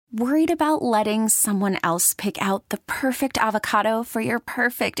Worried about letting someone else pick out the perfect avocado for your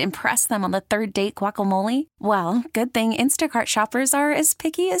perfect impress them on the third date guacamole? Well, good thing Instacart shoppers are as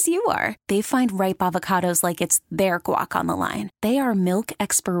picky as you are. They find ripe avocados like it's their guac on the line. They are milk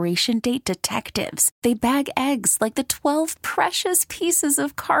expiration date detectives. They bag eggs like the 12 precious pieces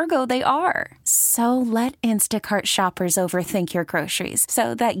of cargo they are. So let Instacart shoppers overthink your groceries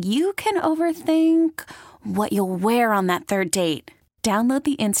so that you can overthink what you'll wear on that third date. Download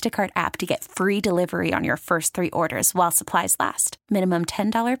the Instacart app to get free delivery on your first 3 orders while supplies last. Minimum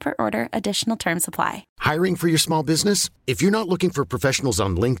 $10 per order. Additional terms apply. Hiring for your small business? If you're not looking for professionals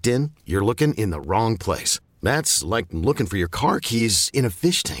on LinkedIn, you're looking in the wrong place. That's like looking for your car keys in a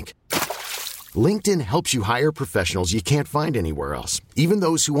fish tank. LinkedIn helps you hire professionals you can't find anywhere else, even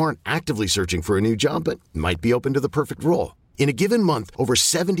those who aren't actively searching for a new job but might be open to the perfect role. In a given month, over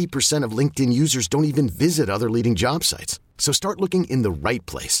 70% of LinkedIn users don't even visit other leading job sites. So start looking in the right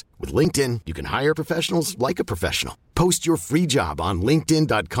place. With LinkedIn, you can hire professionals like a professional. Post your free job on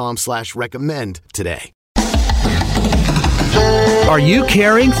linkedin.com/recommend today. Are you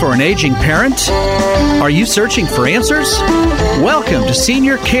caring for an aging parent? Are you searching for answers? Welcome to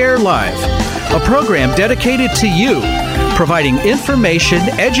Senior Care Live, a program dedicated to you, providing information,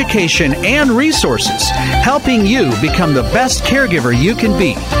 education, and resources, helping you become the best caregiver you can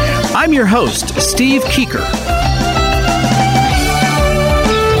be. I'm your host, Steve Keeker.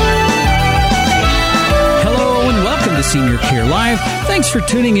 Hello and welcome to Senior Care Live. Thanks for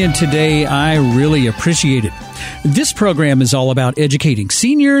tuning in today. I really appreciate it. This program is all about educating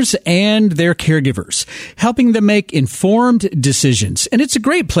seniors and their caregivers, helping them make informed decisions. And it's a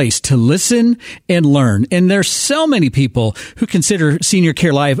great place to listen and learn. And there's so many people who consider Senior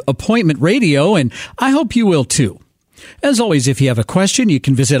Care Live appointment radio, and I hope you will too. As always, if you have a question, you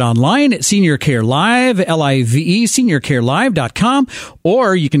can visit online at Senior Care Live, Live, seniorcarelive.com,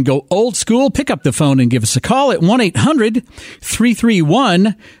 or you can go old school, pick up the phone and give us a call at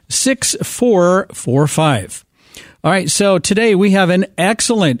 1-800-331-6445. All right, so today we have an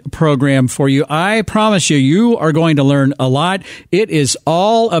excellent program for you. I promise you, you are going to learn a lot. It is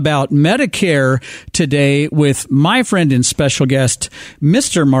all about Medicare today with my friend and special guest,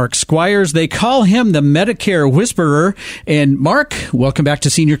 Mr. Mark Squires. They call him the Medicare Whisperer. And Mark, welcome back to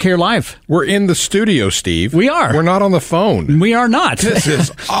Senior Care Live. We're in the studio, Steve. We are. We're not on the phone. We are not. This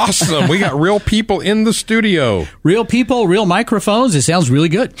is awesome. We got real people in the studio. Real people, real microphones. It sounds really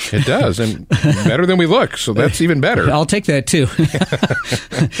good. It does, and better than we look, so that's even better. I'll take that too.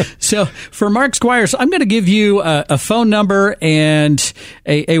 So for Mark Squires, I'm going to give you a phone number and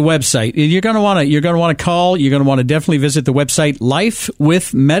a website. You're going to want to call. You're going to want to definitely visit the website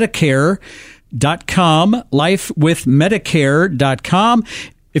lifewithmedicare.com. Lifewithmedicare.com.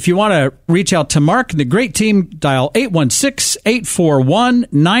 If you want to reach out to Mark and the great team, dial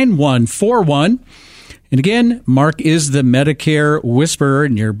 816-841-9141. And again, Mark is the Medicare Whisperer,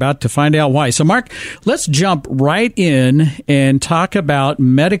 and you're about to find out why. So, Mark, let's jump right in and talk about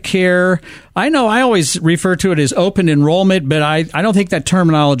Medicare. I know I always refer to it as open enrollment, but I don't think that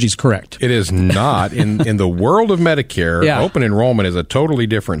terminology is correct. It is not. In the world of Medicare, open enrollment is a totally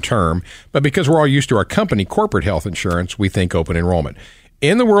different term. But because we're all used to our company corporate health insurance, we think open enrollment.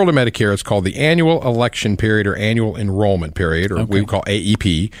 In the world of Medicare, it's called the annual election period or annual enrollment period, or we call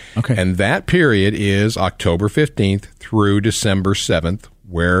AEP. Okay. And that period is October 15th through December 7th,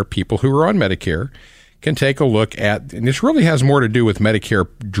 where people who are on Medicare can take a look at, and this really has more to do with Medicare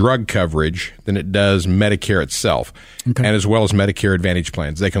drug coverage than it does Medicare itself, and as well as Medicare Advantage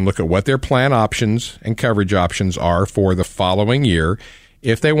plans. They can look at what their plan options and coverage options are for the following year.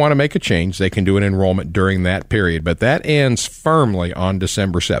 If they want to make a change, they can do an enrollment during that period, but that ends firmly on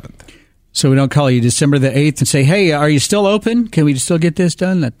December 7th. So we don't call you December the 8th and say, hey, are you still open? Can we still get this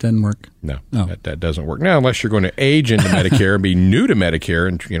done? That doesn't work. No, that doesn't work. Now, unless you're going to age into Medicare and be new to Medicare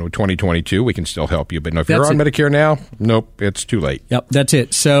in 2022, we can still help you. But if you're on Medicare now, nope, it's too late. Yep, that's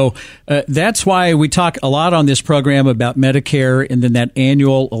it. So that's why we talk a lot on this program about Medicare and then that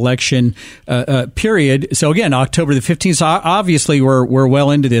annual election period. So again, October the 15th. So obviously, we're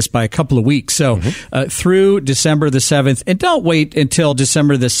well into this by a couple of weeks. So through December the 7th, and don't wait until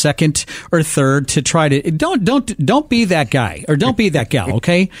December the 2nd or 3rd to try to don't be that guy or don't be that gal.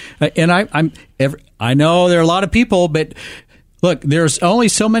 Okay, and I know there are a lot of people, but look, there's only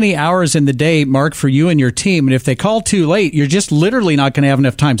so many hours in the day, Mark, for you and your team. And if they call too late, you're just literally not going to have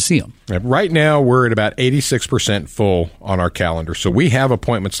enough time to see them. Right now, we're at about 86% full on our calendar. So we have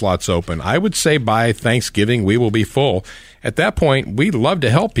appointment slots open. I would say by Thanksgiving, we will be full. At that point, we'd love to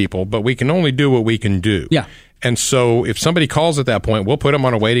help people, but we can only do what we can do. Yeah. And so if somebody calls at that point, we'll put them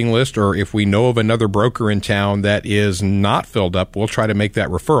on a waiting list, or if we know of another broker in town that is not filled up, we'll try to make that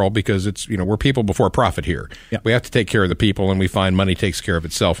referral, because it's, we're people before profit here. Yeah. We have to take care of the people, and we find money takes care of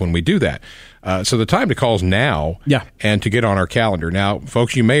itself when we do that. So the time to call is now, and to get on our calendar. Now,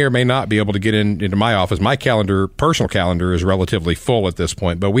 folks, you may or may not be able to get into my office. My personal calendar is relatively full at this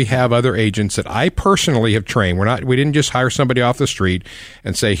point, but we have other agents that I personally have trained. We didn't just hire somebody off the street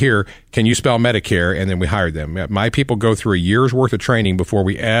and say, here, can you spell Medicare? And then we hired them. My people go through a year's worth of training before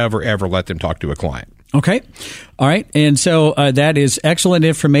we ever let them talk to a client. Okay. All right. And so that is excellent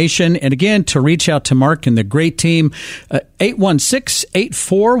information. And again, to reach out to Mark and the great team,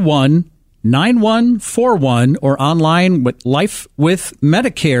 816-841-9141 or online with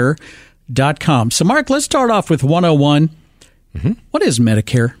lifewithmedicare.com. So, Mark, let's start off with 101. Mm-hmm. What is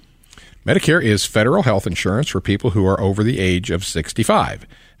Medicare? Medicare is federal health insurance for people who are over the age of 65.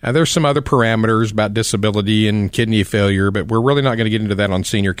 Now, there's some other parameters about disability and kidney failure, but we're really not going to get into that on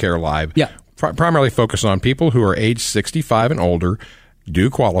Senior Care Live. Yeah. Primarily focus on people who are age 65 and older do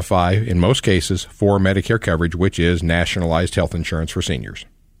qualify, in most cases, for Medicare coverage, which is nationalized health insurance for seniors.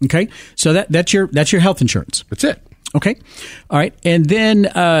 Okay. So that's your health insurance. That's it. Okay. All right. And then,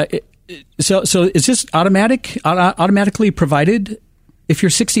 so is this automatically provided if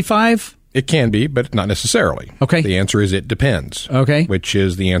you're 65? It can be, but not necessarily. Okay. The answer is it depends. Okay. Which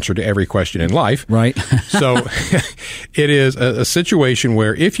is the answer to every question in life. Right. So it is a situation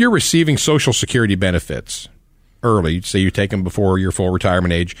where if you're receiving Social Security benefits early, say you take them before your full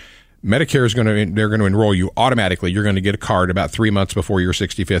retirement age, Medicare is they're going to enroll you automatically. You're going to get a card about 3 months before your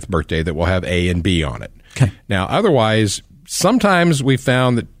 65th birthday that will have A and B on it. Okay. Now, otherwise, sometimes we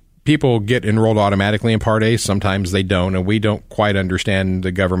found that people get enrolled automatically in Part A, sometimes they don't, and we don't quite understand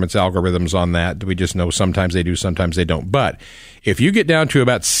the government's algorithms on that. We just know sometimes they do, sometimes they don't. But if you get down to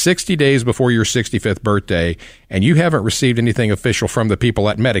about 60 days before your 65th birthday and you haven't received anything official from the people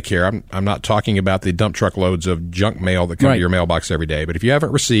at Medicare, I'm not talking about the dump truck loads of junk mail that come to your mailbox every day, but if you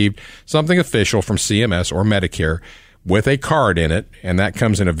haven't received something official from CMS or Medicare with a card in it, and that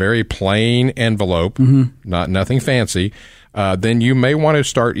comes in a very plain envelope, nothing fancy, then you may want to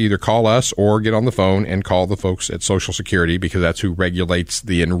start either call us or get on the phone and call the folks at Social Security, because that's who regulates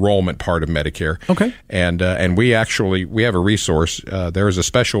the enrollment part of Medicare. Okay. And we have a resource. There is a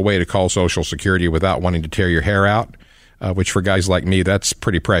special way to call Social Security without wanting to tear your hair out. Which for guys like me, that's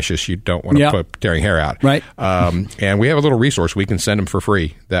pretty precious. You don't want to put tearing hair out. Right. And we have a little resource we can send them for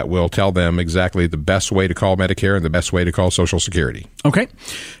free that will tell them exactly the best way to call Medicare and the best way to call Social Security. Okay.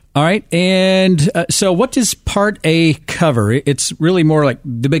 All right. And so what does Part A cover? It's really more like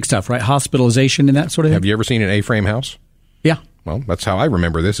the big stuff, right? Hospitalization and that sort of thing. Have you ever seen an A-frame house? Yeah. Well, that's how I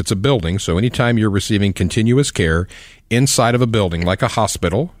remember this. It's a building, so anytime you're receiving continuous care inside of a building, like a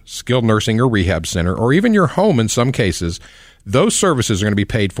hospital, skilled nursing or rehab center, or even your home in some cases, those services are going to be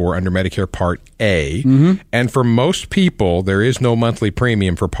paid for under Medicare Part A. Mm-hmm. And for most people, there is no monthly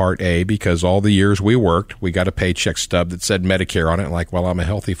premium for Part A, because all the years we worked, we got a paycheck stub that said Medicare on it. Like, well, I'm a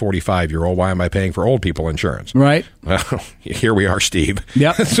healthy 45-year-old. Why am I paying for old people insurance? Right. Well, here we are, Steve.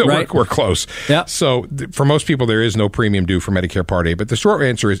 Yep. So we're close. Yep. So for most people, there is no premium due for Medicare Part A. But the short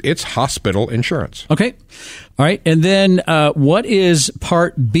answer is it's hospital insurance. Okay. All right. And then what is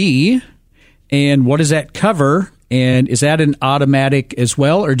Part B, and what does that cover? And is that an automatic as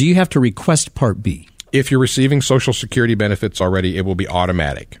well, or do you have to request Part B? If you're receiving Social Security benefits already, it will be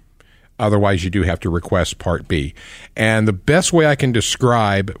automatic. Otherwise, you do have to request Part B. And the best way I can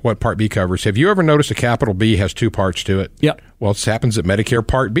describe what Part B covers, have you ever noticed a capital B has two parts to it? Yep. Well, it happens that Medicare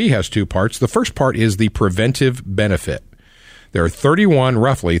Part B has two parts. The first part is the preventive benefit. There are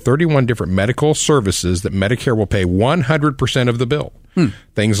roughly 31 different medical services that Medicare will pay 100% of the bill.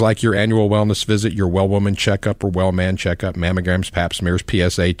 Things like your annual wellness visit, your well woman checkup or well man checkup, mammograms, pap smears,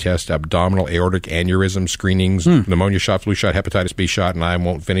 PSA test, abdominal aortic aneurysm screenings, pneumonia shot, flu shot, hepatitis B shot, and I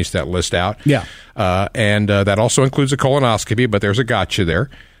won't finish that list out. Yeah. And that also includes a colonoscopy, but there's a gotcha there.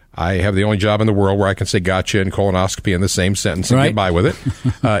 I have the only job in the world where I can say gotcha and colonoscopy in the same sentence and get by with it.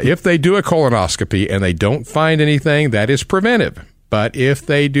 If they do a colonoscopy and they don't find anything, that is preventive. But if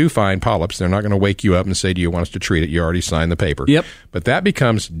they do find polyps, they're not going to wake you up and say, do you want us to treat it? You already signed the paper. Yep. But that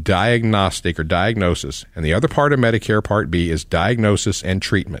becomes diagnostic or diagnosis. And the other part of Medicare Part B is diagnosis and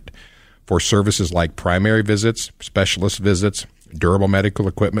treatment for services like primary visits, specialist visits, durable medical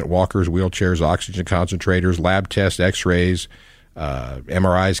equipment, walkers, wheelchairs, oxygen concentrators, lab tests, x-rays,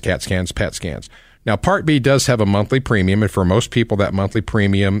 MRIs, CAT scans, PET scans. Now, Part B does have a monthly premium, and for most people, that monthly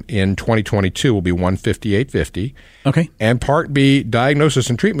premium in 2022 will be $158.50. Okay. And Part B diagnosis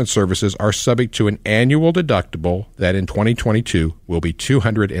and treatment services are subject to an annual deductible that in 2022 will be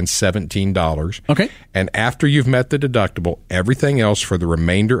 $217. Okay. And after you've met the deductible, everything else for the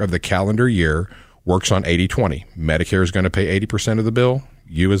remainder of the calendar year works on 80-20. Medicare is going to pay 80% of the bill.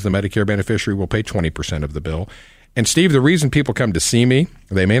 You, as the Medicare beneficiary, will pay 20% of the bill. And, Steve, the reason people come to see me,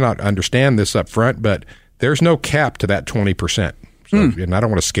 they may not understand this up front, but there's no cap to that 20%. So, and I don't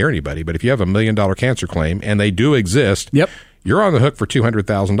want to scare anybody, but if you have $1 million cancer claim, and they do exist, yep, you're on the hook for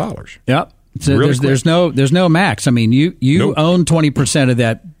 $200,000. Yep. So really there's no max. I mean, you nope. own 20% of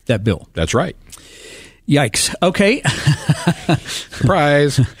that bill. That's right. Yikes. Okay.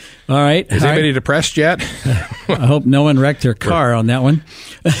 Surprise. All right. Is anybody depressed yet? I hope no one wrecked their car on that one.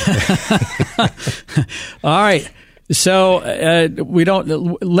 All right. So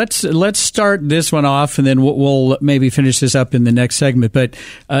let's start this one off, and then we'll maybe finish this up in the next segment. But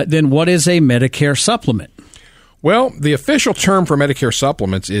then what is a Medicare supplement? Well, the official term for Medicare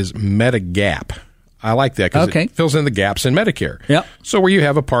supplements is Medigap. I like that because it fills in the gaps in Medicare. Yep. So where you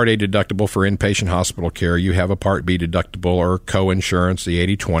have a Part A deductible for inpatient hospital care, you have a Part B deductible or co-insurance, the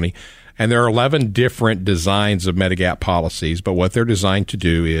 80-20. And there are 11 different designs of Medigap policies. But what they're designed to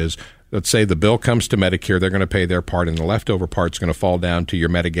do is, let's say the bill comes to Medicare, they're going to pay their part, and the leftover part's going to fall down to your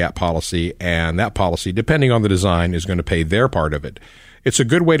Medigap policy, and that policy, depending on the design, is going to pay their part of it. It's a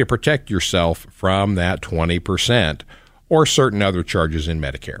good way to protect yourself from that 20% or certain other charges in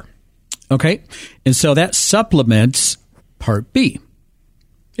Medicare. Okay. And so that supplements Part B.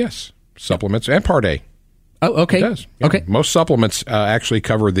 Yes. Supplements and Part A. Oh, okay. It does. Yeah. Okay. Most supplements actually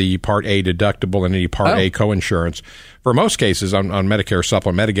cover the Part A deductible and any Part A coinsurance. For most cases on Medicare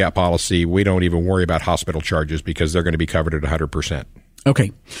supplement Medigap policy, we don't even worry about hospital charges because they're going to be covered at 100%.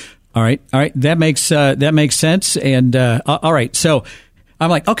 Okay. All right. That makes sense. And all right. So I'm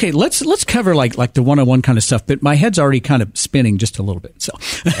like, okay, let's cover like the 101 kind of stuff, but my head's already kind of spinning just a little bit. So,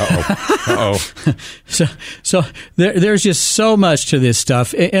 so there's just so much to this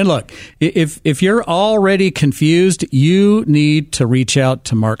stuff. And look, if you're already confused, you need to reach out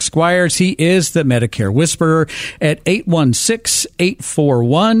to Mark Squires. He is the Medicare Whisperer at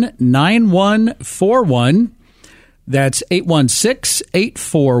 816-841-9141. That's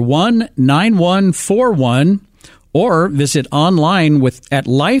 816-841-9141. Or visit online at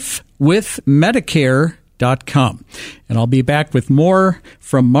lifewithmedicare.com. And I'll be back with more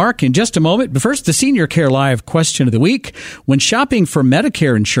from Mark in just a moment. But first, the Senior Care Live question of the week. When shopping for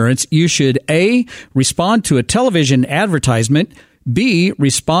Medicare insurance, you should A, respond to a television advertisement, B,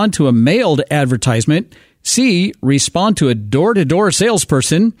 respond to a mailed advertisement, C, respond to a door-to-door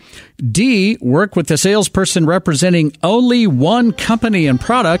salesperson, D, work with a salesperson representing only one company and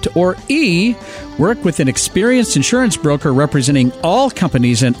product, or E, work with an experienced insurance broker representing all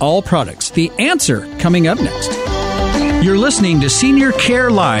companies and all products. The answer coming up next. You're listening to Senior Care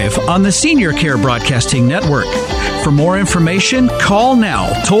Live on the Senior Care Broadcasting Network. For more information, call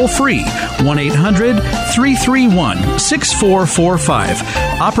now, toll free,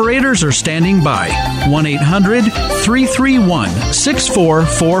 1-800-331-6445. Operators are standing by,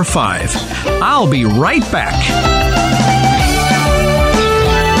 1-800-331-6445. I'll be right back.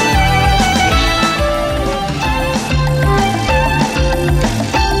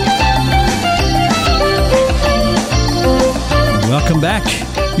 Welcome back.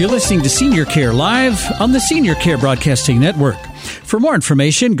 You're listening to Senior Care Live on the Senior Care Broadcasting Network. For more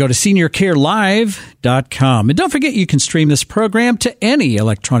information, go to seniorcarelive.com. And don't forget you can stream this program to any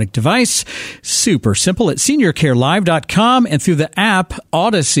electronic device. Super simple at seniorcarelive.com and through the app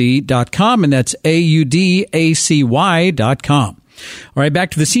Audacy.com, and that's AUDACY.com. All right,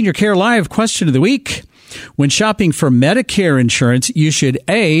 back to the Senior Care Live question of the week. When shopping for Medicare insurance, you should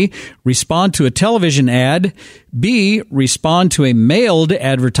A, respond to a television ad, B, respond to a mailed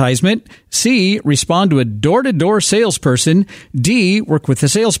advertisement, C, respond to a door-to-door salesperson, D, work with a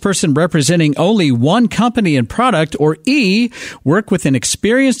salesperson representing only one company and product, or E, work with an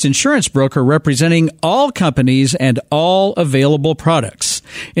experienced insurance broker representing all companies and all available products.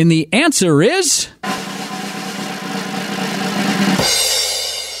 And the answer is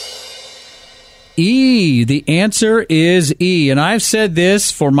E. The answer is E. And I've said this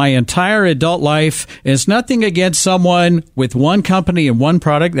for my entire adult life. It's nothing against someone with one company and one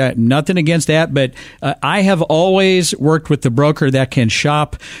product. Nothing against that. But I have always worked with the broker that can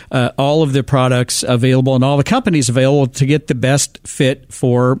shop all of the products available and all the companies available to get the best fit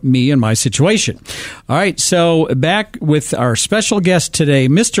for me and my situation. All right. So back with our special guest today,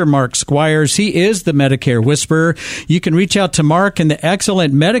 Mr. Mark Squires. He is the Medicare Whisperer. You can reach out to Mark and the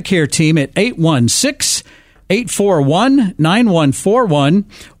excellent Medicare team at 816-841-9141. 816-841-9141,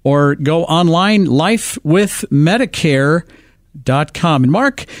 or go online, lifewithmedicare.com. And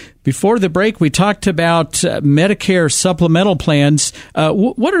Mark, before the break, we talked about Medicare supplemental plans.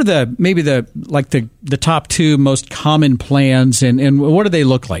 What are the top two most common plans, and what do they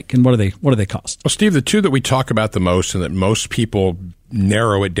look like, and what do they cost? Well, Steve, the two that we talk about the most and that most people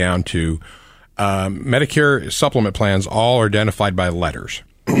narrow it down to, Medicare supplement plans all are identified by letters.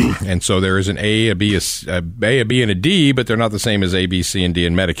 And so there is an A, a B, a B, and a D, but they're not the same as A, B, C, and D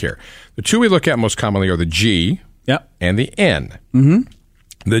in Medicare. The two we look at most commonly are the G and the N. Mm-hmm.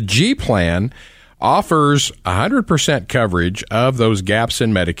 The G plan offers 100% coverage of those gaps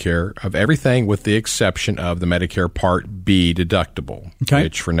in Medicare, of everything with the exception of the Medicare Part B deductible,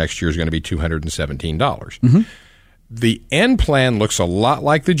 which for next year is going to be $217. Mm-hmm. The N plan looks a lot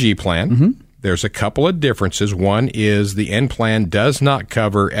like the G plan. Mm-hmm. There's a couple of differences. One is the N plan does not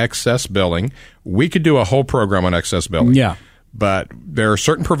cover excess billing. We could do a whole program on excess billing. Yeah. But there are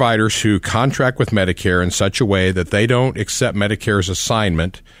certain providers who contract with Medicare in such a way that they don't accept Medicare's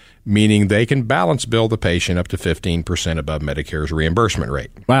assignment, meaning they can balance bill the patient up to 15% above Medicare's reimbursement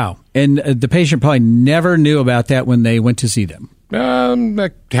rate. Wow. And the patient probably never knew about that when they went to see them.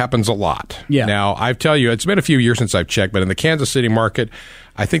 That happens a lot. Yeah. Now, I tell you, it's been a few years since I've checked, but in the Kansas City market,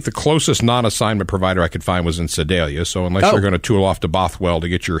 I think the closest non-assignment provider I could find was in Sedalia. So unless you're going to tool off to Bothwell to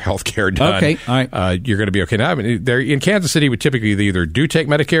get your health care done, all right. You're going to be okay. Now, I mean, in Kansas City, we typically either do take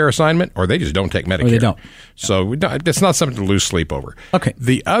Medicare assignment or they just don't take Medicare. Or they don't. So it's not something to lose sleep over. Okay.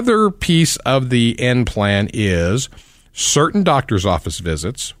 The other piece of the N plan is certain doctor's office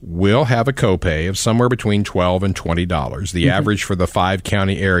visits will have a copay of somewhere between $12 and $20. The average for the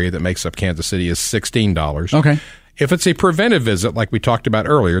 5-county area that makes up Kansas City is $16. Okay. If it's a preventive visit, like we talked about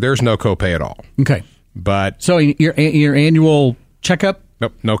earlier, there's no copay at all. Okay. But so your annual checkup?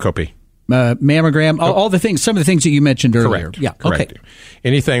 Nope, no copay. Mammogram, all the things, some of the things that you mentioned earlier. Correct. Yeah. Correct. Okay.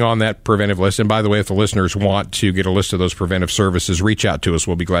 Anything on that preventive list. And by the way, if the listeners want to get a list of those preventive services, reach out to us.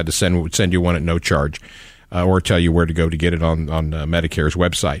 We'll be glad to send you one at no charge. Or tell you where to go to get it on Medicare's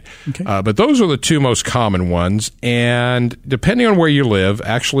website. Okay. But those are the two most common ones. And depending on where you live,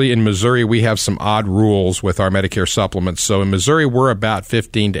 actually in Missouri, we have some odd rules with our Medicare supplements. So in Missouri, we're about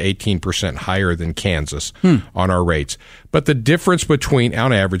 15 to 18% higher than Kansas on our rates. But the difference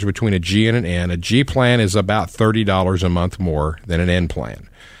on average, between a G and an N, a G plan is about $30 a month more than an N plan.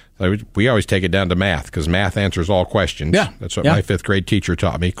 We always take it down to math because math answers all questions. Yeah. That's what my 5th grade teacher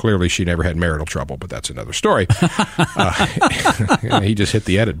taught me. Clearly, she never had marital trouble, but that's another story. He just hit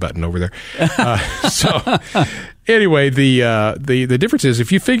the edit button over there. So anyway, the difference is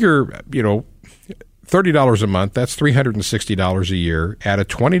if you figure, $30 a month, that's $360 a year. At a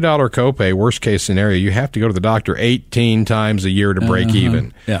 $20 copay, worst case scenario, you have to go to the doctor 18 times a year to break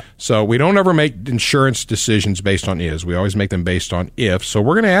even. Yeah. So we don't ever make insurance decisions based on is. We always make them based on if. So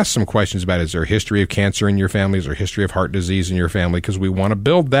we're going to ask some questions about, is there a history of cancer in your family? Is there a history of heart disease in your family? Because we want to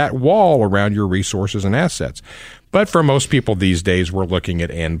build that wall around your resources and assets. But for most people these days, we're looking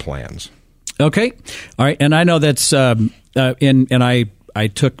at N plans. Okay. All right. And I know that's, I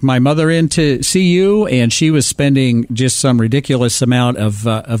took my mother in to see you, and she was spending just some ridiculous amount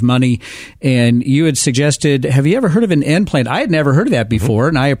of money. And you had suggested, have you ever heard of an N plan? I had never heard of that before,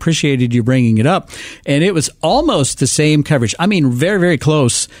 and I appreciated you bringing it up. And it was almost the same coverage. I mean, very, very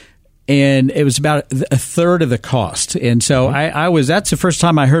close. And it was about a third of the cost. And so that's the first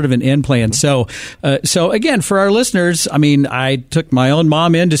time I heard of an N plan. So again, for our listeners, I mean, I took my own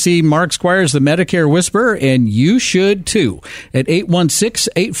mom in to see Mark Squires, the Medicare Whisperer, and you should too, at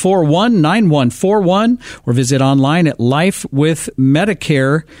 816-841-9141, or visit online at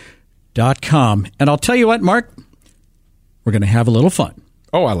lifewithmedicare.com. And I'll tell you what, Mark, we're going to have a little fun.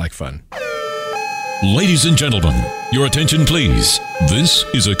 Oh, I like fun. Ladies and gentlemen, your attention please. This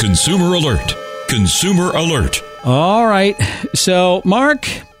is a consumer alert. Consumer alert. All right. So, Mark.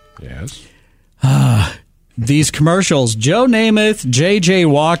 Yes. These commercials, Joe Namath, J.J.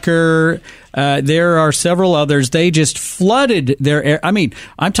 Walker, there are several others. They just flooded their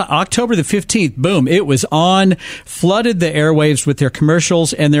October the 15th, boom, it was on, flooded the airwaves with their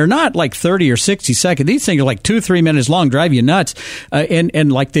commercials, and they're not like 30 or 60 seconds. These things are like 2-3 minutes long, drive you nuts,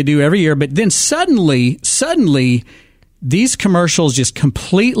 and like they do every year. But then suddenly, these commercials just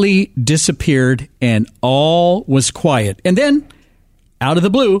completely disappeared, and all was quiet. And then, out of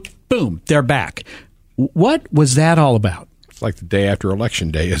the blue, boom, they're back. What was that all about? It's like the day after Election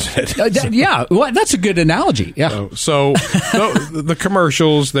Day, isn't it? Yeah, well, that's a good analogy. Yeah. So the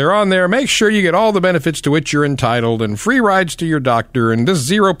commercials, they're on there. Make sure you get all the benefits to which you're entitled and free rides to your doctor and this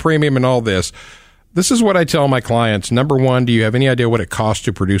zero premium and all this. This is what I tell my clients. Number one, do you have any idea what it costs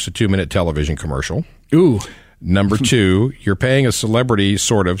to produce a 2-minute television commercial? Ooh. Number two, you're paying a celebrity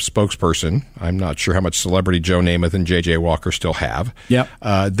sort of spokesperson. I'm not sure how much celebrity Joe Namath and J.J. Walker still have. Yep.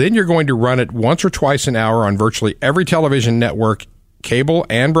 Then you're going to run it once or twice an hour on virtually every television network, cable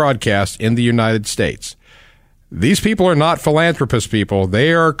and broadcast in the United States. These people are not philanthropist people.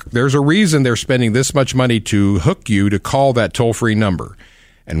 There's a reason they're spending this much money to hook you to call that toll-free number.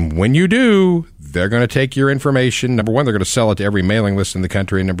 And when you do, they're going to take your information. Number one, they're going to sell it to every mailing list in the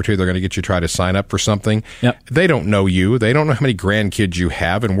country. And number two, they're going to get you to try to sign up for something. Yep. They don't know you. They don't know how many grandkids you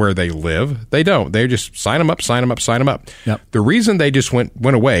have and where they live. They don't. They just sign them up, sign them up, sign them up. Yep. The reason they just went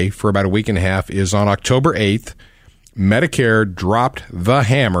away for about a week and a half is on October 8th, Medicare dropped the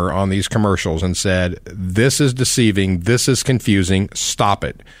hammer on these commercials and said, this is deceiving, this is confusing, stop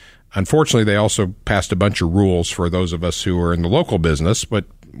it. Unfortunately, they also passed a bunch of rules for those of us who are in the local business, but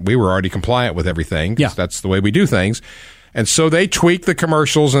we were already compliant with everything. Yeah. That's the way we do things. And so they tweaked the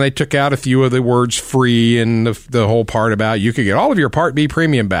commercials and they took out a few of the words free and the whole part about you could get all of your Part B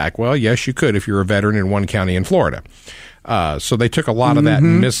premium back. Well, yes, you could if you're a veteran in one county in Florida. So they took a lot of that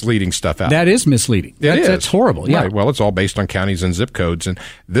misleading stuff out. That is misleading. That's horrible. Yeah. Right. Well, it's all based on counties and zip codes. And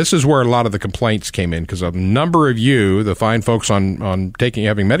this is where a lot of the complaints came in because a number of you, the fine folks on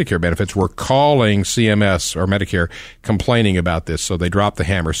having Medicare benefits, were calling CMS or Medicare complaining about this. So they dropped the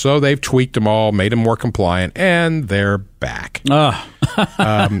hammer. So they've tweaked them all, made them more compliant, and they're back. So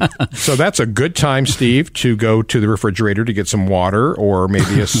that's a good time, Steve, to go to the refrigerator to get some water or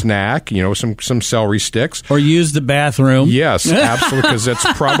maybe a snack, some celery sticks. Or use the bathroom. Yes, absolutely, because that's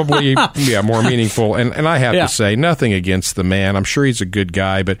probably more meaningful. And I have to say, nothing against the man. I'm sure he's a good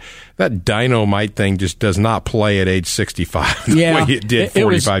guy, but that dynamite thing just does not play at age 65 the way it did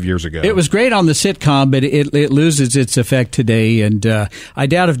 45 years ago. It was great on the sitcom, but it loses its effect today. And I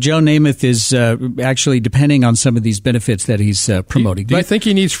doubt if Joe Namath is actually depending on some of these benefits that he's promoting. Do you think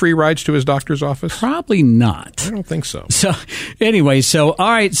he needs free rides to his doctor's office? Probably not. I don't think so. So anyway, all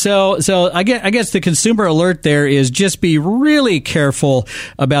right. So I guess the consumer alert there is just be really careful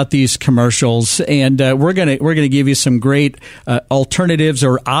about these commercials, and we're gonna give you some great alternatives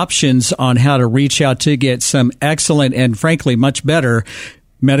or options on how to reach out to get some excellent and frankly much better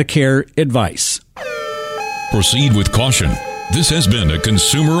Medicare advice. Proceed with caution. This has been a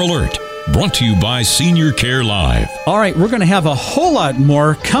Consumer Alert, brought to you by Senior Care Live. All right, we're going to have a whole lot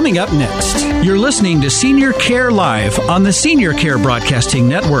more coming up next. You're listening to Senior Care Live on the Senior Care Broadcasting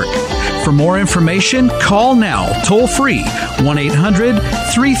Network. For more information, call now, toll free,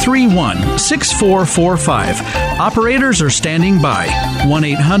 1-800-331-6445. Operators are standing by,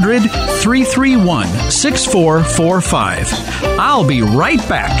 1-800-331-6445. I'll be right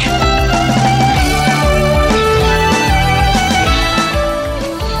back.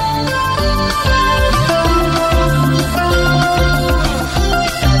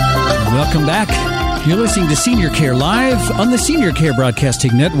 Welcome back. You're listening to Senior Care Live on the Senior Care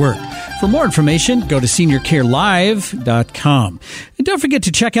Broadcasting Network. For more information, go to seniorcarelive.com. And don't forget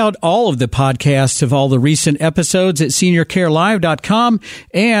to check out all of the podcasts of all the recent episodes at seniorcarelive.com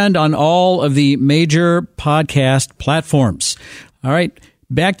and on all of the major podcast platforms. All right.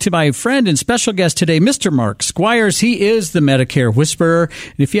 Back to my friend and special guest today, Mr. Mark Squires. He is the Medicare Whisperer.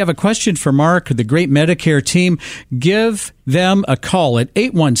 And if you have a question for Mark or the great Medicare team, give them a call at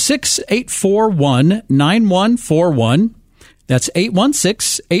 816-841-9141. That's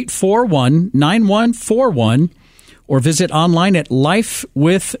 816-841-9141. Or visit online at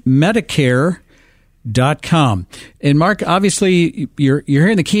lifewithmedicare.com. And Mark, obviously, you're here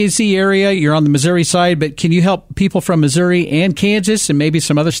in the Kansas City area. You're on the Missouri side, but can you help people from Missouri and Kansas and maybe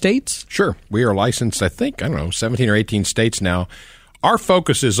some other states? Sure. We are licensed, 17 or 18 states now. Our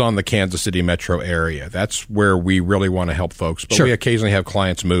focus is on the Kansas City metro area. That's where we really want to help folks. But we occasionally have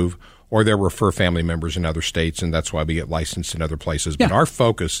clients move or they refer family members in other states, and that's why we get licensed in other places. But our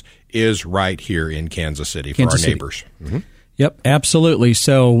focus is right here in Kansas City for our neighbors. Mm-hmm. Yep, absolutely.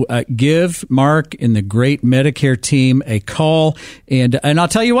 So give Mark and the great Medicare team a call. And I'll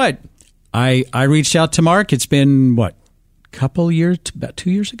tell you what, I reached out to Mark. It's been, couple years, about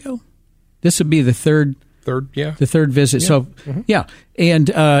 2 years ago? This would be the third visit. Yeah. So,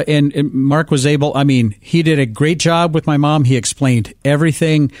 And Mark was able, he did a great job with my mom. He explained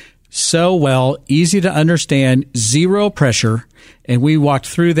everything so well, easy to understand, zero pressure. And we walked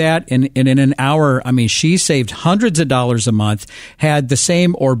through that, and in an hour, she saved hundreds of dollars a month, had the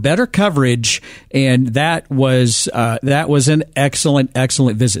same or better coverage, and that was an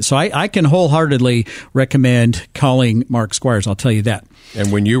excellent visit. So I can wholeheartedly recommend calling Mark Squires. I'll tell you that.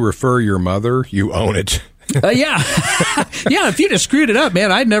 And when you refer your mother, you own it. Yeah. Yeah, if you'd have screwed it up,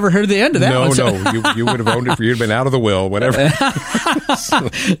 man, I'd never heard the end of that one. No, you would have owned it for you'd been out of the will, whatever.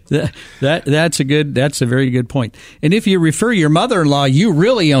 That's a very good point. And if you refer your mother-in-law, you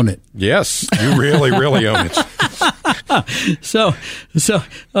really own it. Yes, you really, really own it.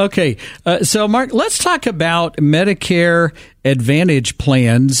 Okay. So, Mark, let's talk about Medicare Advantage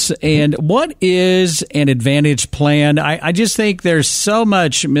plans. And what is an Advantage plan? I just think there's so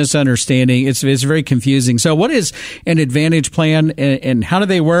much misunderstanding. It's very confusing. So what is an Advantage plan, and how do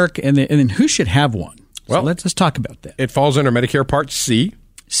they work, and then who should have one? Well, so let's talk about that. It falls under Medicare Part C.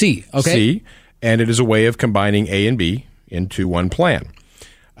 C, okay. C, and it is a way of combining A and B into one plan.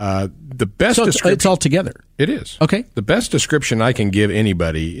 The best description, it's all together. It is. Okay. The best description I can give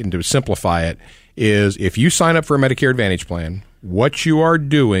anybody, and to simplify it, is if you sign up for a Medicare Advantage plan, what you are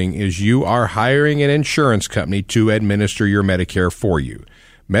doing is you are hiring an insurance company to administer your Medicare for you.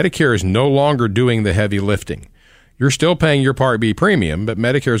 Medicare is no longer doing the heavy lifting. You're still paying your Part B premium, but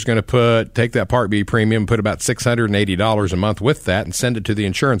Medicare is going to take that Part B premium, put about $680 a month with that, and send it to the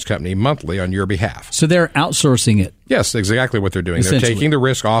insurance company monthly on your behalf. So they're outsourcing it. Yes, exactly what they're doing. They're taking the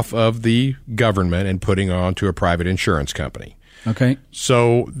risk off of the government and putting it on to a private insurance company. Okay.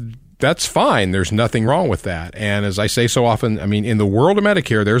 So that's fine. There's nothing wrong with that. And as I say so often, I mean, in the world of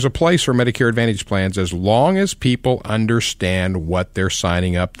Medicare, there's a place for Medicare Advantage plans as long as people understand what they're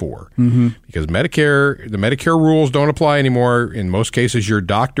signing up for. Mm-hmm. Because the Medicare rules don't apply anymore. In most cases, your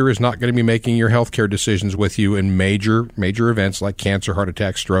doctor is not going to be making your health care decisions with you in major events like cancer, heart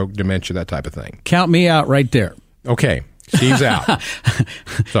attack, stroke, dementia, that type of thing. Count me out right there. Okay. Steve's out.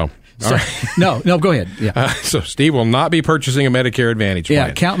 All right. No, go ahead. Yeah. So Steve will not be purchasing a Medicare Advantage plan.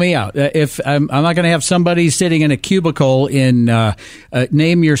 Yeah, count me out. If I'm not going to have somebody sitting in a cubicle in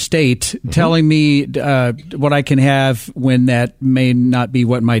name your state telling me what I can have when that may not be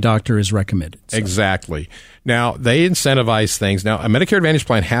what my doctor has recommended. So. Exactly. Now, they incentivize things. Now, a Medicare Advantage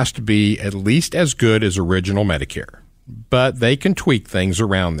plan has to be at least as good as original Medicare, but they can tweak things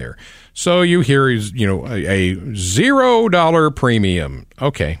around there. So you hear, a $0 premium.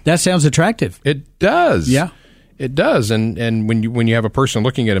 Okay. That sounds attractive. It does. Yeah. It does. And when you have a person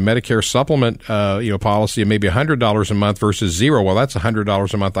looking at a Medicare supplement, policy of maybe $100 a month versus zero, well, that's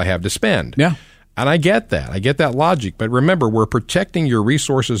 $100 a month I have to spend. Yeah. And I get that. I get that logic. But remember, we're protecting your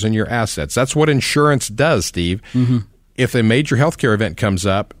resources and your assets. That's what insurance does, Steve. Mm-hmm. If a major healthcare event comes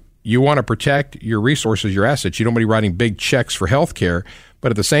up, you want to protect your resources, your assets. You don't want to be writing big checks for health care,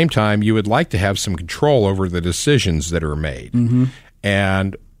 but at the same time, you would like to have some control over the decisions that are made. Mm-hmm.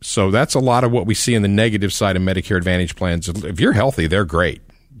 And so that's a lot of what we see in the negative side of Medicare Advantage plans. If you're healthy, they're great.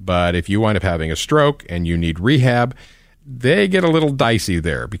 But if you wind up having a stroke and you need rehab, they get a little dicey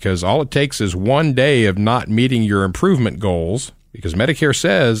there because all it takes is one day of not meeting your improvement goals, because Medicare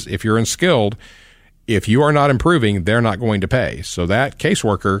says if you're unskilled, if you are not improving, they're not going to pay. So that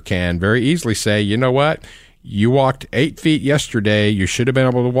caseworker can very easily say, you know what? You walked 8 feet yesterday. You should have been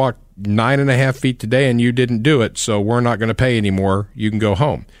able to walk 9.5 feet today, and you didn't do it. So we're not going to pay anymore. You can go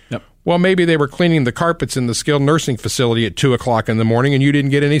home. Yep. Well, maybe they were cleaning the carpets in the skilled nursing facility at 2:00 in the morning, and you didn't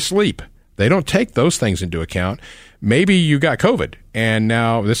get any sleep. They don't take those things into account. Maybe you got COVID, and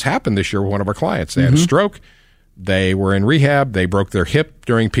now this happened this year with one of our clients. They had a stroke. They were in rehab. They broke their hip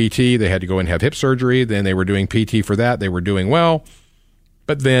during PT. They had to go and have hip surgery. Then they were doing PT for that. They were doing well,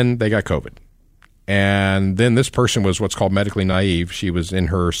 but then they got COVID. And then this person was what's called medically naive. She was in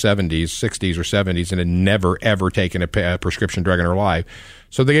her 60s or 70s, and had never, ever taken a prescription drug in her life.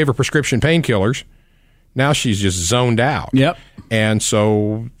 So they gave her prescription painkillers. Now she's just zoned out. Yep. And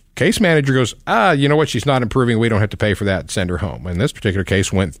so case manager goes, you know what? She's not improving. We don't have to pay for that. Send her home. And this particular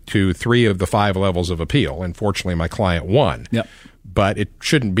case went to 3 of the 5 levels of appeal. Unfortunately, my client won. Yep. But it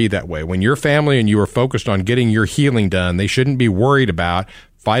shouldn't be that way. When you're family and you are focused on getting your healing done, they shouldn't be worried about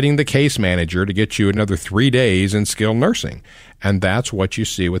fighting the case manager to get you another 3 days in skilled nursing. And that's what you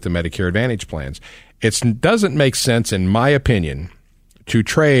see with the Medicare Advantage plans. It doesn't make sense, in my opinion, to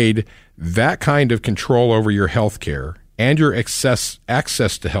trade that kind of control over your health care and your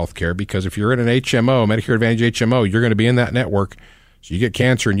access to health care, because if you're in an HMO, Medicare Advantage HMO, you're going to be in that network. So you get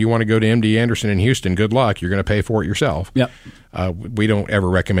cancer and you want to go to MD Anderson in Houston, good luck. You're going to pay for it yourself. Yep. We don't ever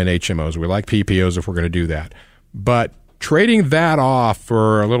recommend HMOs. We like PPOs if we're going to do that. But trading that off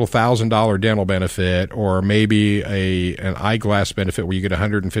for a little $1,000 dental benefit, or maybe an eyeglass benefit where you get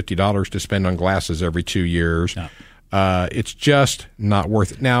 $150 to spend on glasses every 2 years, it's just not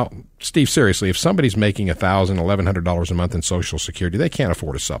worth it. Now, Steve, seriously, if somebody's making $1,000, $1,100 a month in Social Security, they can't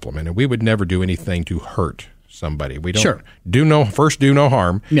afford a supplement, and we would never do anything to hurt somebody. We don't do no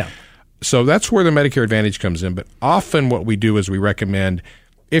harm. Yeah. So that's where the Medicare Advantage comes in. But often what we do is we recommend,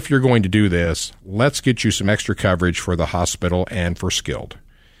 if you're going to do this, let's get you some extra coverage for the hospital and for skilled.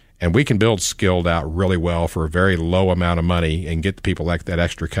 And we can build skilled out really well for a very low amount of money and get the people like that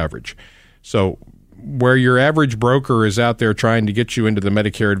extra coverage. So where your average broker is out there trying to get you into the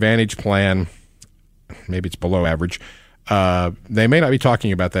Medicare Advantage plan, maybe it's below average, they may not be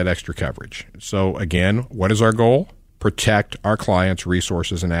talking about that extra coverage. So again, what is our goal? Protect our clients'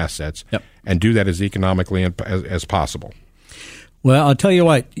 resources and assets, and do that as economically as possible. Well, I'll tell you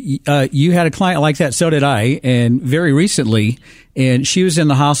what, you had a client like that, so did I, and very recently, and she was in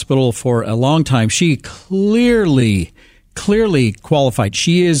the hospital for a long time. She clearly qualified.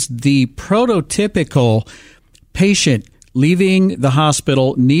 She is the prototypical patient leaving the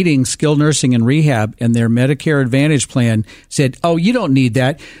hospital needing skilled nursing and rehab, and their Medicare Advantage plan said, oh, you don't need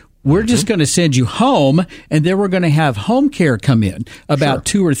that. We're just going to send you home, and then we're going to have home care come in about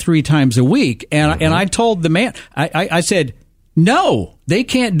 2 or 3 times a week. And I told the man, I said, no, they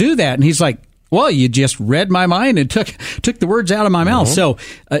can't do that. And he's like, well, you just read my mind and took the words out of my mouth. So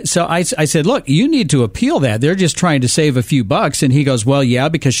I said, look, you need to appeal that. They're just trying to save a few bucks. And he goes, well, yeah,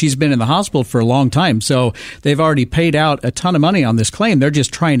 because she's been in the hospital for a long time. So they've already paid out a ton of money on this claim. They're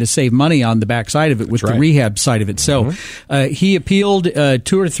just trying to save money on the backside of it with the rehab side of it. So he appealed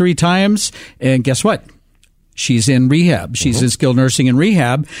 2 or 3 times. And guess what? She's in rehab. She's in skilled nursing and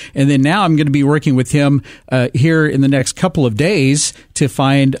rehab. And then now I'm going to be working with him here in the next couple of days to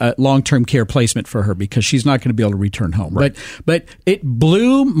find a long-term care placement for her because she's not going to be able to return home. Right. But it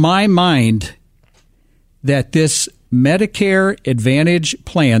blew my mind that this Medicare Advantage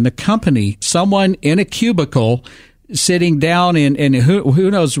plan, the company, someone in a cubicle sitting down in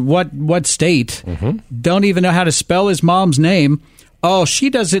who knows what state, don't even know how to spell his mom's name. Oh, she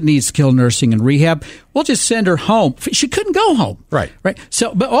doesn't need skilled nursing and rehab. We'll just send her home. She couldn't go home. Right.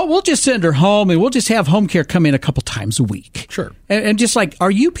 So, but we'll just send her home and we'll just have home care come in a couple times a week. Sure. And just like, are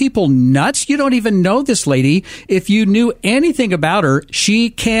you people nuts? You don't even know this lady. If you knew anything about her,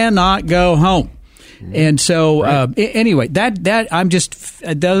 she cannot go home. And so, anyway, that I'm just,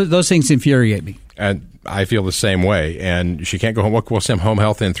 those things infuriate me. And I feel the same way. And she can't go home. We'll send home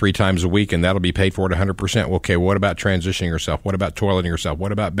health in 3 times a week, and that'll be paid for at 100%. Okay, what about transitioning herself? What about toileting herself?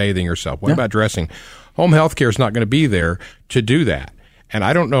 What about bathing herself? What about dressing? Home health care is not going to be there to do that. And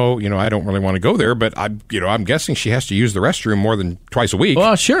I don't know, I don't really want to go there, but I'm guessing she has to use the restroom more than twice a week.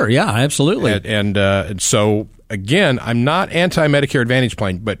 Well, sure. Yeah, absolutely. And so, again, I'm not anti-Medicare Advantage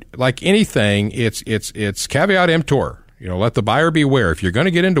plan, but like anything, it's caveat emptor. Let the buyer beware. If you're going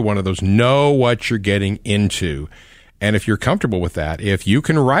to get into one of those, know what you're getting into. And if you're comfortable with that, if you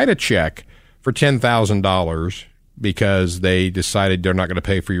can write a check for $10,000 because they decided they're not going to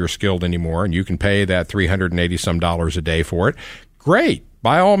pay for your skilled anymore, and you can pay that $380-some a day for it, great.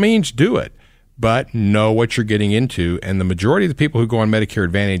 By all means, do it. But know what you're getting into. And the majority of the people who go on Medicare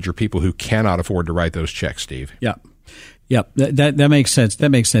Advantage are people who cannot afford to write those checks, Steve. Yeah. Yep, that makes sense. That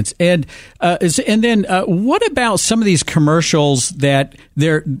makes sense. And then what about some of these commercials that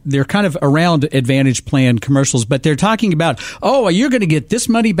they're kind of around Advantage Plan commercials, but they're talking about, oh, you're going to get this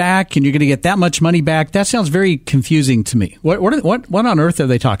money back and you're going to get that much money back. That sounds very confusing to me. What on earth are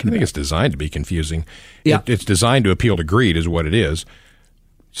they talking about? I think it's designed to be confusing. Yeah. It's designed to appeal to greed is what it is.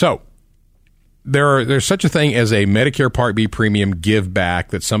 So there's such a thing as a Medicare Part B premium give back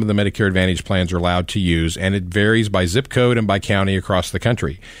that some of the Medicare Advantage plans are allowed to use, and it varies by zip code and by county across the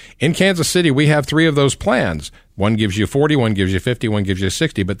country. In Kansas City, we have 3 of those plans. One gives you 40, one gives you 50, one gives you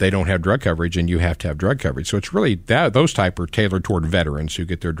 60, but they don't have drug coverage, and you have to have drug coverage. So it's really those type are tailored toward veterans who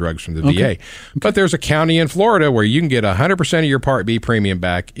get their drugs from the VA. But there's a county in Florida where you can get 100% of your Part B premium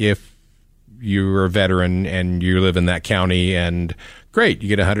back if you're a veteran and you live in that county, and great, you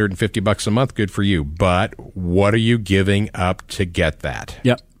get $150 a month, good for you. But what are you giving up to get that?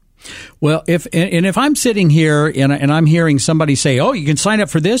 Yep. Well, if I'm sitting here and I'm hearing somebody say, oh, you can sign up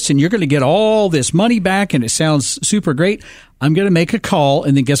for this and you're going to get all this money back and it sounds super great, I'm going to make a call,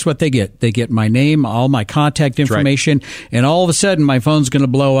 and then guess what they get? They get my name, all my contact information, and all of a sudden my phone's going to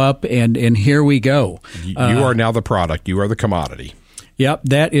blow up, and here we go. You are now the product. You are the commodity. Yep,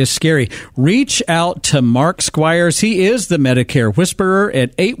 that is scary. Reach out to Mark Squires. He is the Medicare Whisperer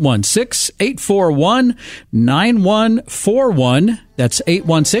at 816-841-9141. That's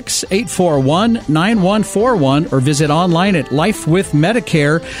 816-841-9141, or visit online at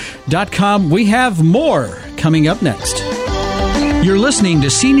lifewithmedicare.com. We have more coming up next. You're listening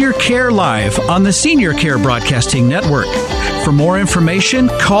to Senior Care Live on the Senior Care Broadcasting Network. For more information,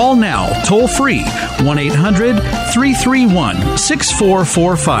 call now, toll free,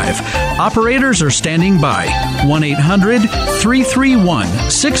 1-800-331-6445. Operators are standing by,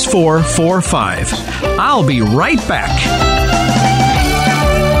 1-800-331-6445. I'll be right back.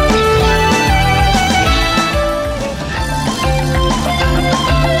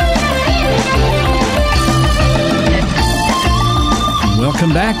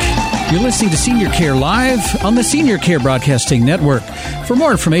 Welcome back. You're listening to Senior Care Live on the Senior Care Broadcasting Network. For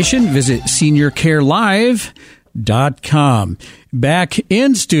more information, visit seniorcarelive.com. Back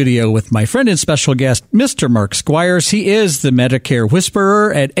in studio with my friend and special guest, Mr. Mark Squires. He is the Medicare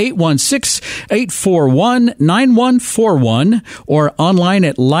Whisperer at 816-841-9141 or online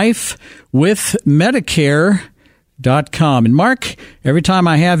at lifewithmedicare.com. And Mark, every time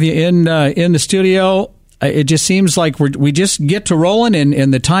I have you in the studio, it just seems like we just get to rolling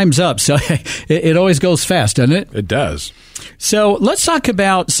and the time's up. So it always goes fast, doesn't it? It does. So let's talk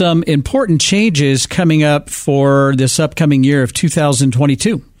about some important changes coming up for this upcoming year of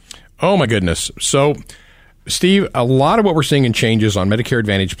 2022. Oh, my goodness. So, Steve, a lot of what we're seeing in changes on Medicare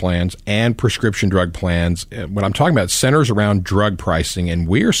Advantage plans and prescription drug plans, what I'm talking about centers around drug pricing, and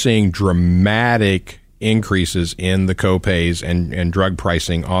we are seeing dramatic increases in the copays and drug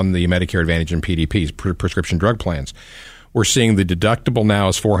pricing on the Medicare Advantage and PDPs, prescription drug plans. We're seeing the deductible now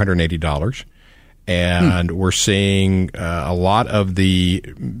is $480, and we're seeing a lot of the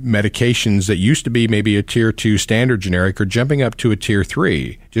medications that used to be maybe a Tier 2 standard generic are jumping up to a Tier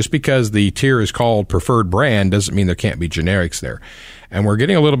 3. Just because the tier is called preferred brand doesn't mean there can't be generics there. And we're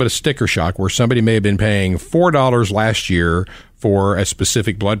getting a little bit of sticker shock where somebody may have been paying $4 last year for a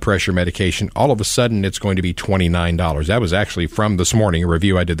specific blood pressure medication. All of a sudden, it's going to be $29. That was actually from this morning, a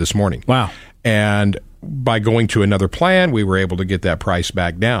review I did this morning. Wow. And by going to another plan, we were able to get that price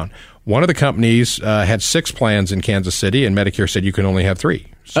back down. One of the companies had 6 plans in Kansas City, and Medicare said you can only have 3.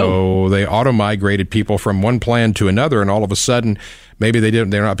 So they auto-migrated people from one plan to another, and all of a sudden, maybe they're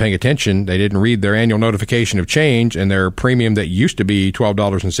not paying attention. They didn't read their annual notification of change, and their premium that used to be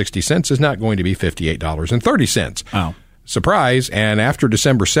 $12.60 is not going to be $58.30. Wow. Surprise. And after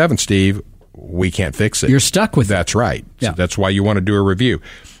December 7th, Steve, we can't fix it. You're stuck with That's right. Yeah. So that's why you want to do a review.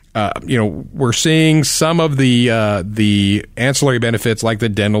 We're seeing some of the ancillary benefits like the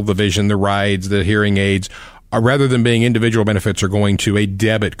dental, the vision, the rides, the hearing aids, rather than being individual benefits, are going to a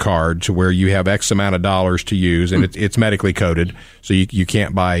debit card to where you have X amount of dollars to use, and it's medically coded, so you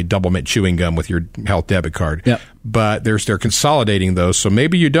can't buy double mint chewing gum with your health debit card. Yep. But they're consolidating those, so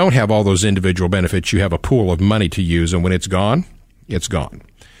maybe you don't have all those individual benefits. You have a pool of money to use, and when it's gone, it's gone.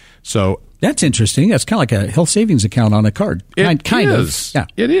 So that's interesting. That's kind of like a health savings account on a card. Kind of. Yeah.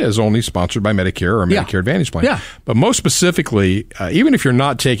 It is only sponsored by Medicare or Medicare Advantage plan. Yeah. But most specifically, even if you're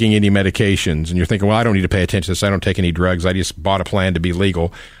not taking any medications and you're thinking, well, I don't need to pay attention to this. I don't take any drugs. I just bought a plan to be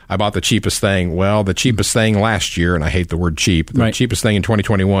legal. I bought the cheapest thing. Well, the cheapest thing last year, and I hate the word cheap, the cheapest thing in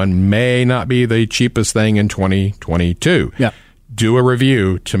 2021 may not be the cheapest thing in 2022. Yeah. Do a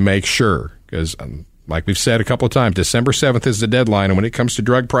review to make sure, because like we've said a couple of times, December 7th is the deadline, and when it comes to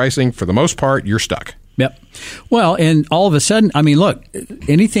drug pricing, for the most part, you're stuck. Yep. Well, and all of a sudden, I mean, look,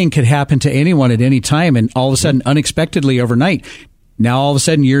 anything could happen to anyone at any time, and all of a sudden, unexpectedly overnight, now all of a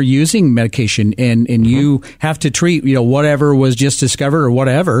sudden you're using medication and you have to treat, whatever was just discovered or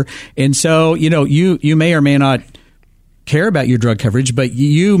whatever. And so, you may or may not care about your drug coverage, but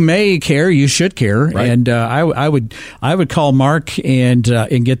you may care. You should care, right. And I would call Mark and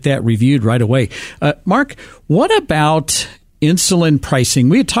get that reviewed right away. Mark, what about insulin pricing?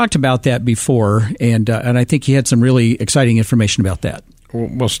 We had talked about that before, and I think you had some really exciting information about that.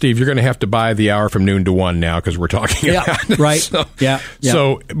 Well, Steve, you're going to have to buy the hour from noon to 1 now because we're talking about it. Right.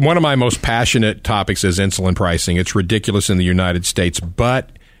 So one of my most passionate topics is insulin pricing. It's ridiculous in the United States, but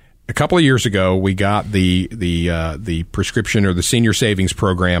a couple of years ago, we got the prescription or the senior savings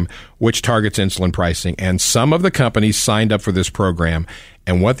program, which targets insulin pricing, and some of the companies signed up for this program.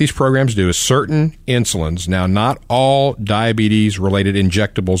 And what these programs do is certain insulins, now not all diabetes-related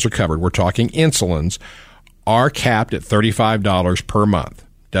injectables are covered. We're talking insulins, are capped at $35 per month.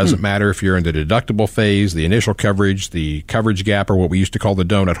 Doesn't matter if you're in the deductible phase, the initial coverage, the coverage gap, or what we used to call the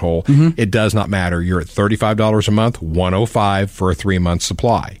donut hole. It does not matter. You're at $35 a month, $105 for a 3-month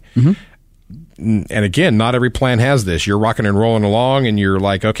supply. And again, not every plan has this. You're rocking and rolling along, and you're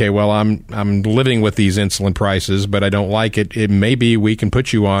like, okay, well, I'm living with these insulin prices, but I don't like it. It may be we can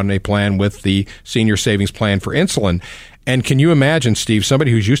put you on a plan with the senior savings plan for insulin. And can you imagine, Steve,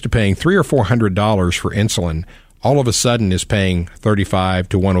 somebody who's used to paying $300 or $400 for insulin all of a sudden is paying $35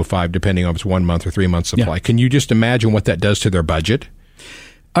 to $105, depending on if it's 1 month or 3 months supply. Yeah. Can you just imagine what that does to their budget?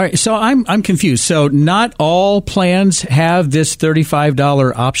 All right, so I'm confused. So not all plans have this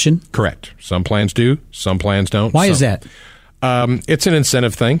 $35 option? Correct. Some plans do, some plans don't. Why is that? It's an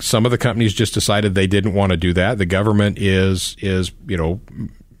incentive thing. Some of the companies just decided they didn't want to do that. The government is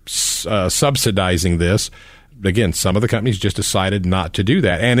subsidizing this. Again, some of the companies just decided not to do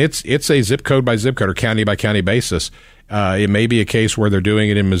that. And it's a zip code by zip code or county by county basis. It may be a case where they're doing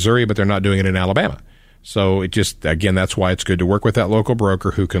it in Missouri, but they're not doing it in Alabama. So it just, again, that's why it's good to work with that local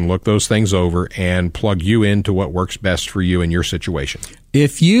broker who can look those things over and plug you into what works best for you in your situation.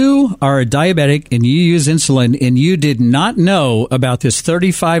 If you are a diabetic and you use insulin and you did not know about this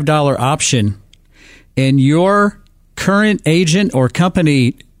 $35 option and your current agent or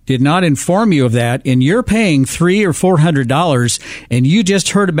company did not inform you of that, and you're paying $300 or $400 and you just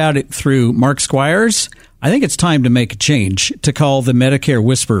heard about it through Mark Squires, I think it's time to make a change to call the Medicare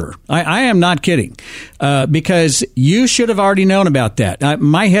Whisperer. I am not kidding, because you should have already known about that.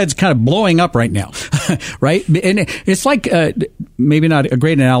 My head's kind of blowing up right now, right? And it's like, maybe not a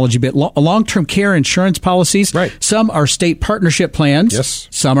great analogy, but long-term care insurance policies. Right. Some are state partnership plans. Yes.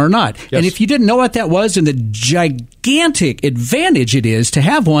 Some are not. Yes. And if you didn't know what that was and the gigantic advantage it is to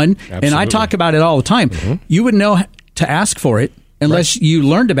have one, Absolutely. and I talk about it all the time, you would know to ask for it. Unless you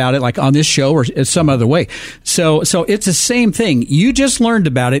learned about it like on this show or some other way. So it's the same thing. You just learned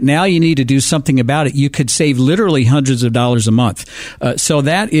about it. Now you need to do something about it. You could save literally hundreds of dollars a month. So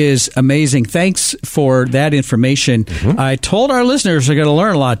that is amazing. Thanks for that information. I told our listeners they're going to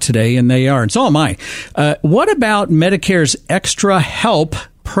learn a lot today, and they are, and so am I. What about Medicare's Extra Help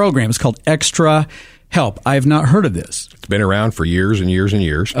program? It's called Extra Help. I have not heard of this. It's been around for years and years and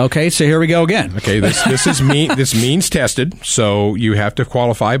years. Okay, so here we go again. Okay, this is this means tested. So you have to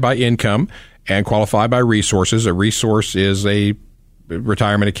qualify by income and qualify by resources. A resource is a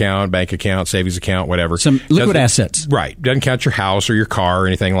retirement account, bank account, savings account, whatever. Some liquid assets. Right. Doesn't count your house or your car or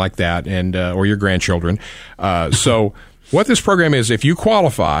anything like that, and or your grandchildren. So what this program is, if you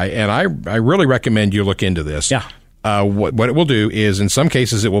qualify, and I really recommend you look into this. Yeah. What it will do is, in some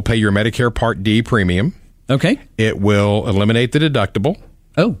cases, it will pay your Medicare Part D premium. Okay. It will eliminate the deductible.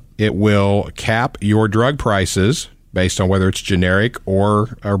 Oh. It will cap your drug prices based on whether it's generic or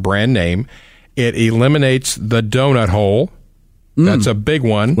brand name. It eliminates the donut hole. That's a big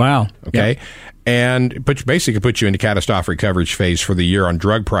one. Wow. Okay. Yeah. And basically puts you into catastrophic coverage phase for the year on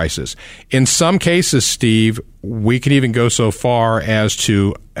drug prices. In some cases, Steve, we can even go so far as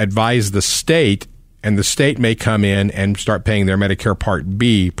to advise the state, and the state may come in and start paying their Medicare Part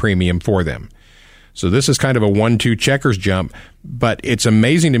B premium for them. So this is kind of a 1-2 checkers jump, but it's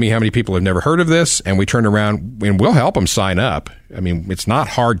amazing to me how many people have never heard of this, and we turn around and we'll help them sign up. I mean, it's not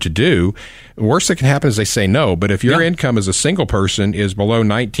hard to do. The worst that can happen is they say no, but if your income as a single person is below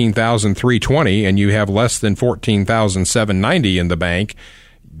 $19,320 and you have less than $14,790 in the bank,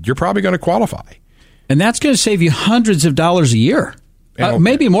 you're probably going to qualify. And that's going to save you hundreds of dollars a year.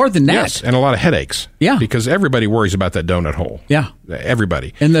 Maybe more than that. Yes, and a lot of headaches. Yeah. Because everybody worries about that donut hole. Yeah.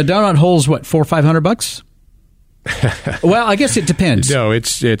 Everybody. And the donut hole's what, $400 or $500? Well, I guess it depends. No, it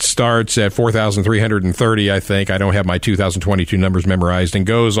starts at $4,330, I think. I don't have my 2022 numbers memorized, and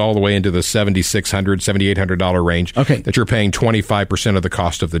goes all the way into the $7,600, $7,800 range. Okay. That you're paying 25% of the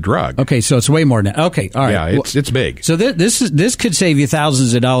cost of the drug. Okay, so it's way more than that. Okay, all right. Yeah, it's big. So this could save you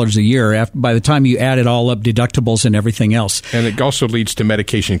thousands of dollars a year by the time you add it all up, deductibles and everything else. And it also leads to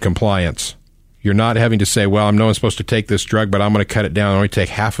medication compliance. You're not having to say, well, I'm not supposed to take this drug, but I'm going to cut it down. I only take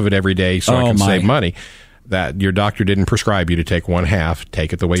half of it every day so I can save money. That your doctor didn't prescribe you to take one half.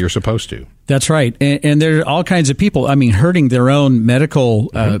 Take it the way you're supposed to. That's right. And there are all kinds of people, hurting their own medical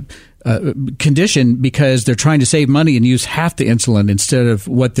condition because they're trying to save money and use half the insulin instead of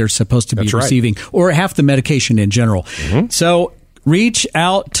what they're supposed to be receiving, or half the medication in general. So reach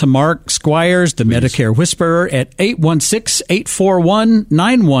out to Mark Squires, the Medicare Whisperer, at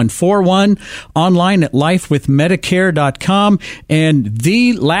 816-841-9141, online at lifewithmedicare.com. And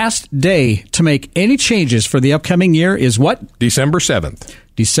the last day to make any changes for the upcoming year is what? December 7th.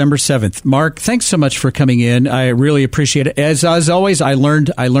 December 7th. Mark, thanks so much for coming in. I really appreciate it. As always, I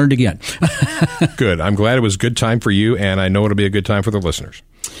learned again. Good. I'm glad it was a good time for you, and I know it'll be a good time for the listeners.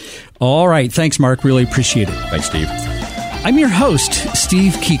 All right. Thanks, Mark. Really appreciate it. Thanks, Steve. I'm your host,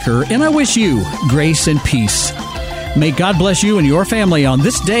 Steve Keeker, and I wish you grace and peace. May God bless you and your family on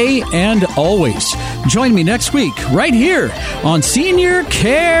this day and always. Join me next week right here on Senior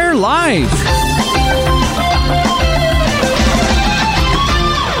Care Live.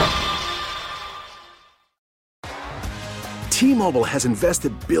 T-Mobile has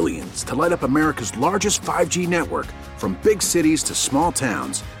invested billions to light up America's largest 5G network, from big cities to small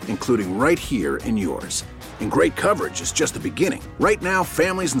towns, including right here in yours. And great coverage is just the beginning. Right now,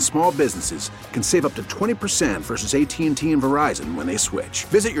 families and small businesses can save up to 20% versus AT&T and Verizon when they switch.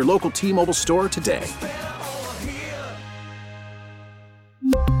 Visit your local T-Mobile store today.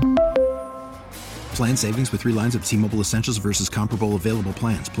 Plan savings with 3 lines of T-Mobile Essentials versus comparable available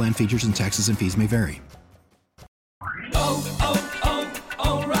plans. Plan features and taxes and fees may vary.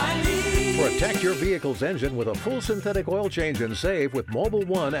 O'Reilly. Protect your vehicle's engine with a full synthetic oil change and save with Mobil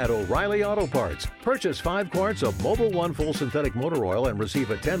 1 at O'Reilly Auto Parts. Purchase 5 quarts of Mobil 1 full synthetic motor oil and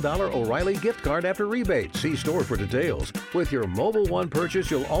receive a $10 O'Reilly gift card after rebate. See store for details. With your Mobil 1 purchase,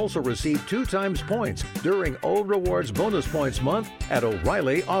 you'll also receive 2 times points during Old Rewards Bonus Points Month at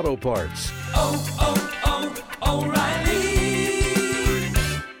O'Reilly Auto Parts. O'Reilly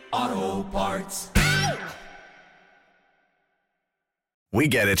Auto Parts. We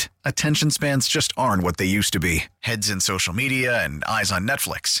get it. Attention spans just aren't what they used to be. Heads in social media and eyes on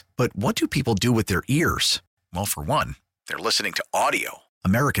Netflix. But what do people do with their ears? Well, for one, they're listening to audio.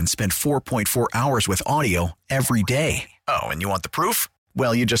 Americans spend 4.4 hours with audio every day. Oh, and you want the proof?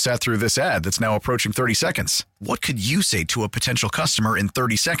 Well, you just sat through this ad that's now approaching 30 seconds. What could you say to a potential customer in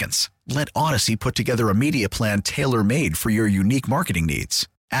 30 seconds? Let Odyssey put together a media plan tailor-made for your unique marketing needs.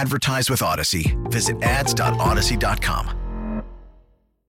 Advertise with Odyssey. Visit ads.odyssey.com.